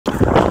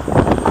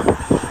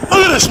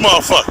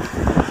motherfucker.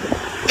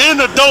 In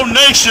the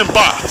donation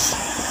box.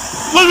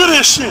 Look at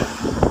this shit.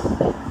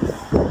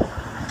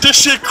 This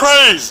shit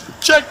crazy.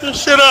 Check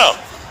this shit out.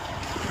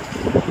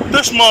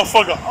 This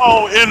motherfucker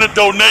all in the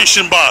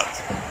donation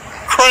box.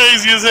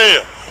 Crazy as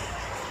hell.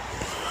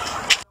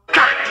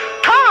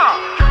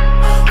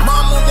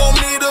 Mama want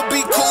me to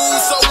be cool,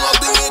 so I'm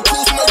being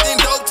cool, smoking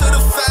dope to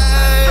the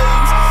face.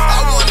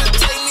 I wanna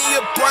take me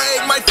a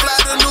break, might fly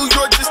to New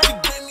York just to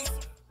get me.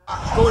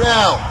 Go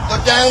down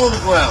on the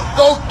ground,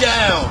 go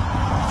down.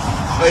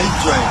 Hey, he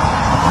trained.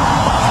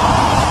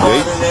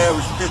 Going in there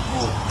with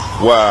Pitbull.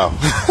 Wow.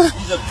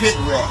 He's a pit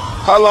rat.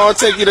 How long it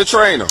take you to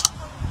train him?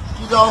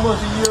 He's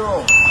almost a year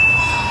old.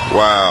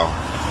 Wow.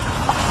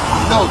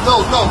 No.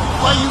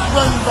 Why you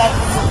running back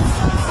to me?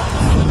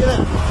 Get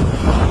up.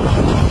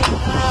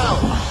 Down.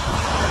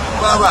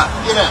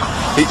 Get up.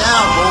 Get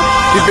down, bro.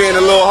 He's being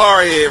a little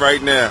hard head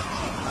right now.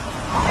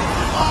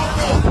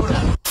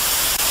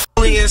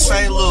 Only in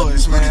St.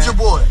 Louis, man. Look at your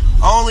boy.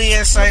 Only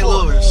in St.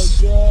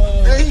 Louis.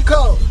 There he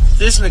cold.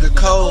 This nigga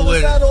cold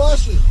with it.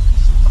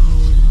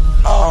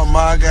 Oh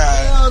my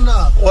God. Hell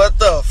no. What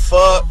the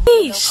fuck?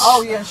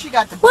 Oh yeah, she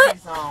got the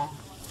booties on.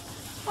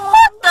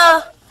 What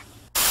the?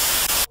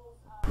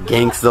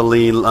 Gangsta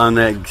lean on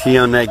that. She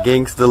on that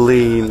gangsta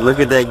lean. Look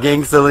at that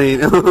gangsta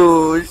lean.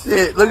 Oh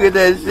shit! Look at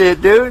that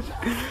shit, dude.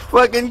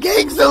 Fucking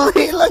gangsta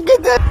lean. Look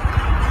at that.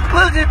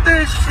 Look at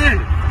this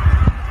shit.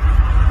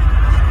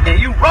 And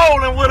you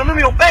rolling with him, them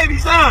your baby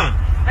son.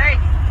 Hey,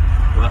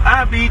 Well,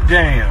 I be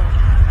damned.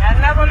 I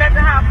never let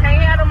the house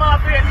can't have them up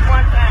here at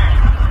one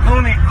time.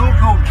 Goonie Goo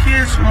Goo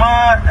kiss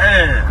my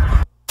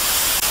ass.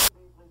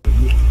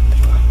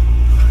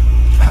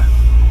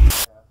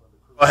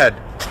 Go ahead.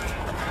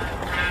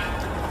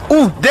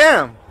 Ooh,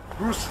 damn.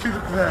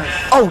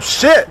 Oh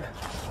shit.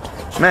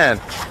 Man,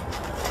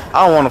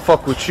 I don't want to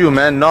fuck with you,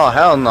 man. No,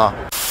 hell no.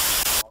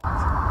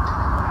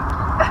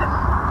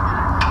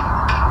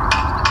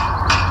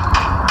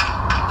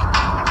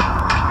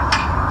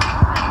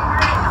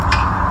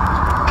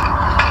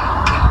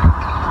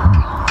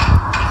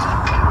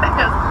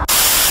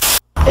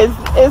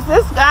 Is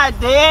this guy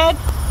dead?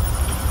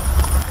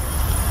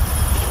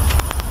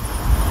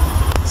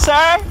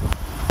 Sir?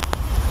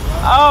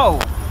 Oh,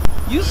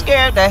 you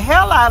scared the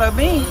hell out of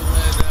me.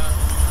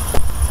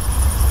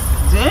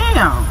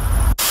 Damn.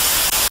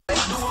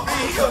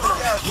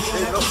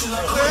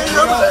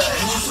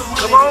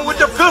 Come on with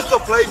the pistol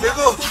play,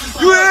 nigga.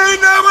 You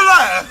ain't never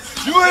lied.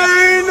 You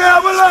ain't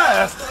never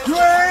lied. You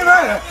ain't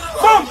lied.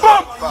 Boom,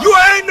 boom. You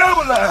ain't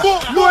never lied.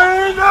 You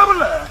ain't never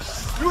lied.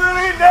 You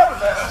ain't never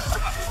lied.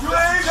 You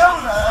ain't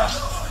never lied.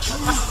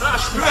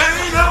 You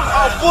ain't never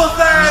lied. Oh, puss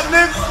ass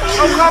nigga.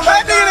 I'm coming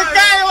back. That nigga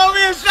came over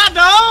here and shot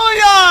the whole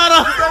yard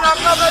up. I'm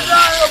coming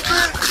down here,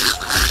 bitch.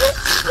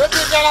 That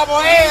bitch got up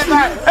on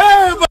everybody.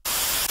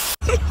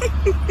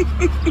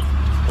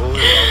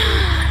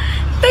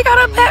 They got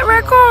a pet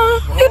raccoon.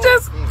 He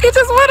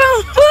just went on.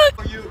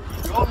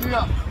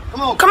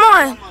 Look. Come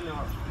on.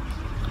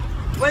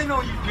 Waiting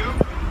on you,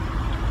 dude.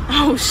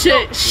 Oh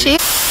shit. Shit.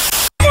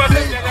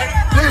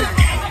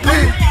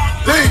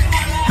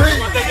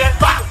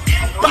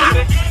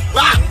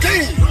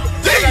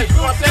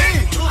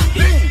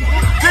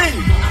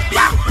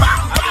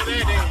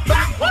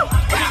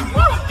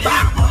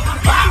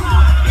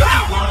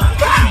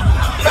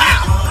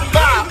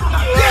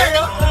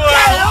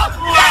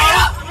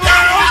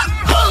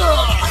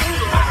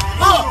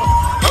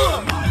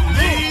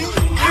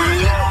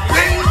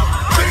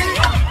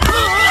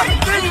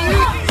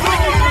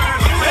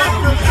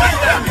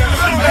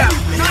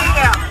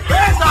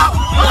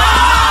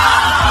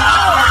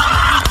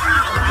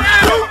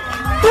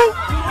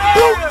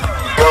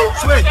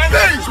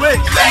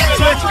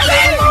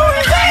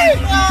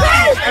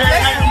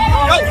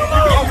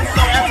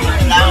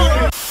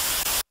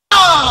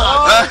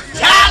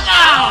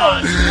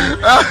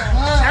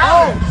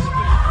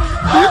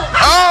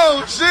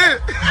 Oh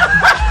shit!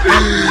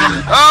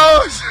 Oh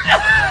shit!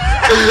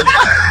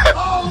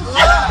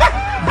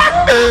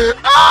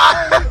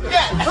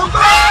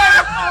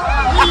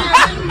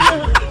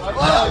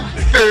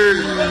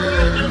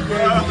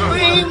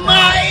 Bring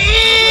my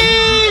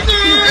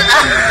easy.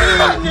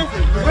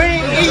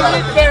 Bring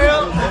easy,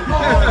 girl.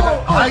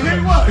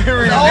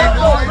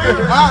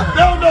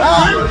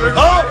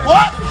 Oh,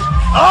 what?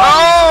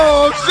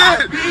 Oh shit!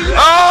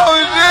 Oh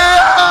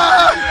shit!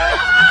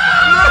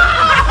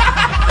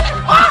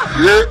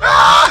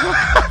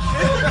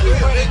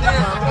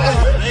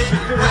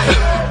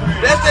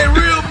 That's a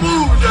real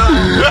move, dog.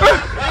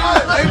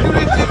 They do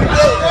this shit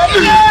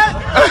today.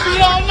 Be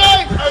all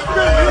night.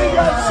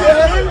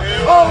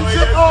 Oh,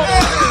 shit. Oh.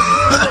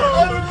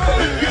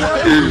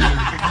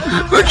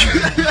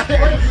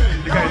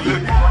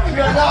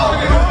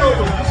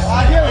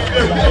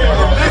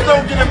 This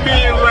don't get a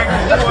million like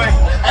this, boy.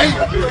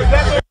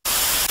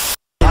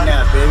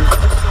 Now, baby.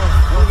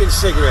 Let me get a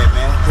cigarette,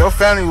 man. Your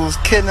family was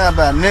kidnapped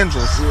by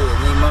ninjas. Yeah,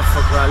 man,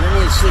 motherfucker, let me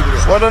get a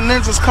cigarette. Where the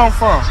ninjas come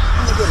from? Let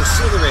me get a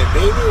cigarette,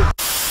 baby.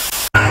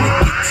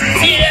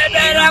 See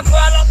that I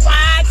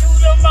qualify to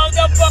the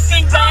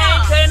motherfucking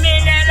game. Tell me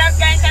that I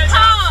got the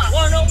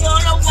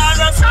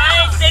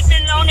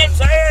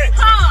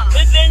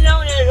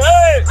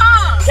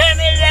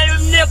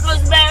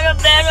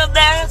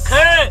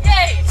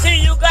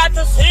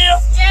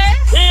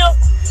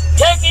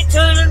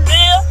the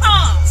deal?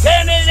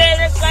 Tell me that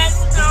it's got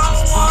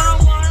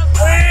don't wanna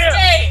feel.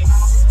 Hey.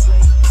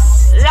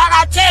 Like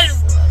I tell you,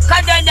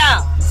 cut that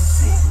down.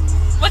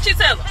 What you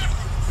tell him?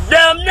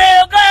 Them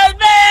niggas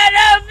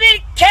better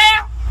be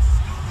careful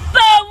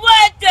about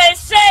what they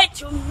say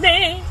to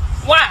me.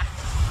 Why?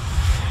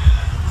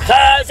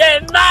 Cause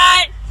it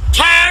might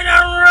turn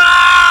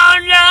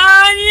around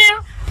on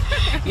you.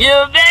 You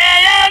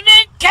better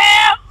be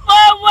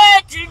careful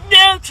what you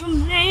do to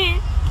me.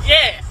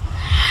 Yeah.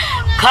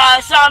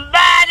 Cause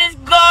somebody's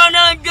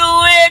gonna do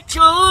it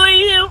to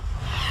you.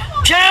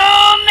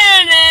 Too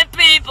many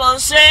people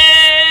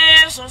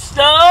say some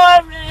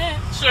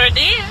stories. Sure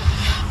did.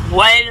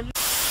 Wait a minute.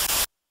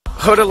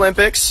 Hood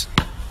Olympics.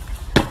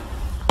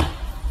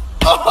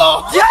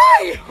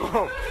 Yay!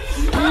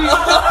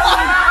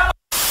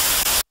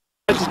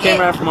 It just came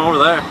right from over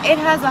there. It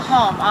has a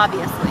home,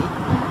 obviously.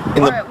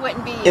 In or the- it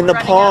wouldn't be in the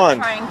running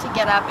pond. up trying to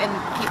get up in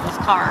people's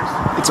cars.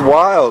 It's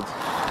wild.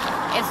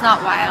 It's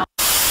not wild.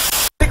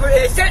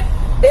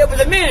 It was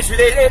a ministry.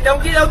 They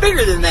don't get no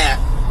bigger than that.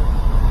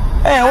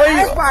 Hey,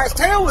 That's why his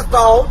tail was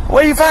bald.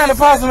 where you find the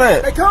possum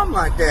at? They come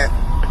like that.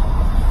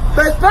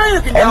 But it's funny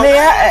looking And dog. then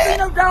I ain't seen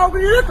no dog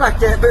really look like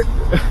that. But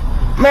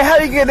Man, how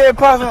you get that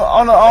possum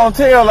on the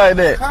tail like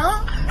that?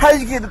 huh? How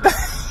you get the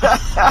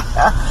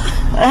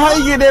how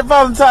you get that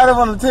possum tied up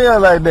on the tail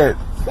like that?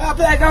 Got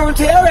that dog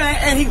tail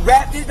and he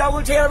wrapped his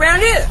dog tail around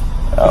here.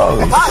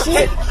 Oh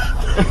shit!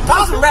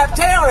 Possum wrapped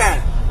tail around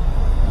it.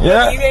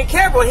 Yeah. If you ain't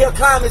careful, he'll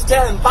climb his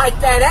tail and bite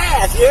that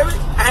ass. You hear me?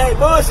 I ain't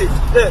bullshit.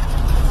 Look,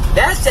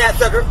 that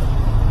sapsucker.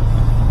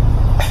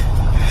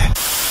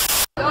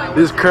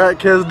 This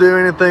crackhead's do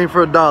anything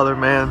for $1,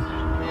 man.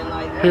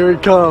 Here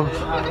it comes.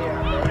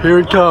 Here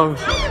it comes.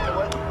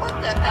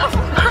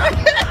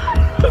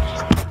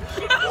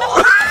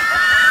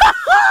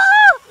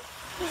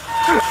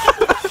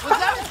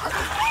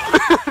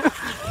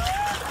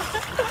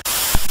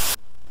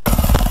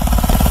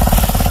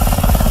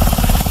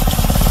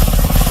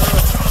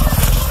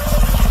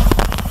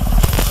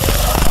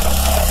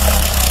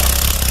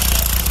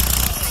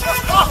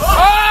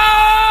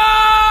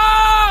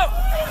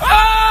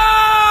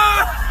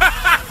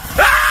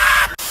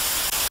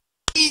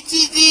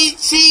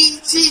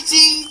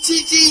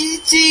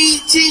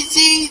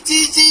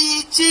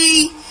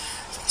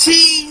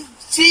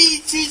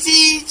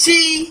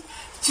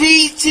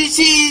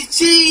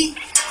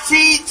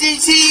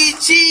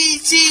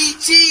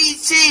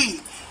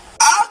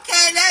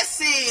 Okay, that's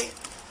it.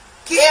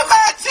 Give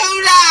my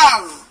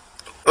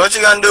 $2. What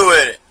you gonna do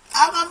with it?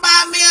 I'm gonna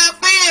buy me a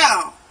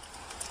bill.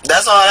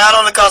 That's all. That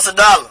only costs $1.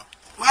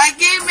 Well,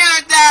 give me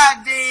 $1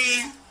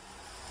 then.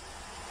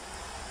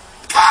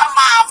 Come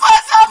on,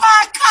 put some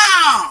my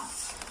account.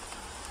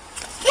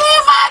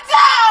 Give my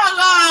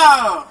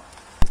 $1.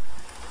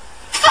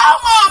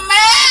 Come on,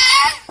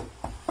 man.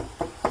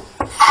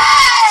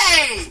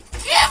 Hey,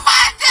 give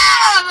my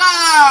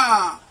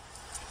 $1.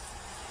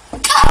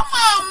 Come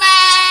on,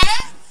 man.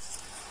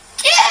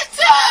 Get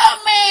to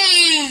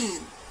me.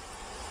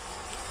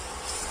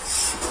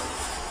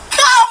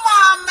 Come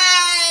on,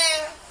 man.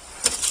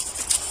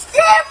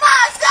 Give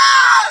my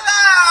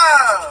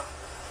 $1.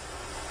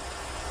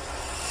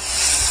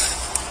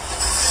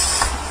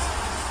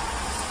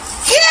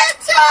 Get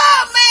to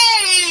me.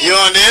 You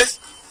on this?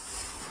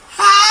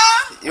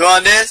 Huh? You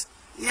on this?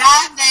 Yeah,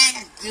 I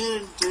dance.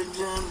 Dun, dun,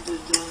 dun, dun,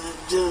 dun,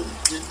 dun,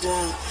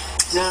 dun,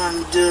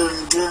 dun, dun,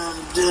 dun, dun,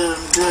 dun,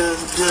 dun,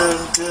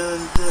 dun,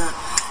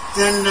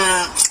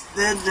 dun,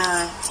 dun,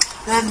 dun.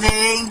 Then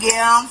they get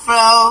on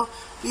floor.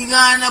 You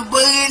gonna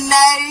boogie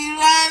night, you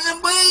gonna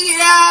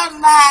boogie all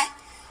night.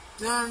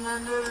 Dun,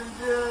 dun, dun,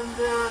 dun,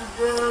 dun,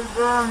 dun,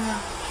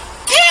 dun.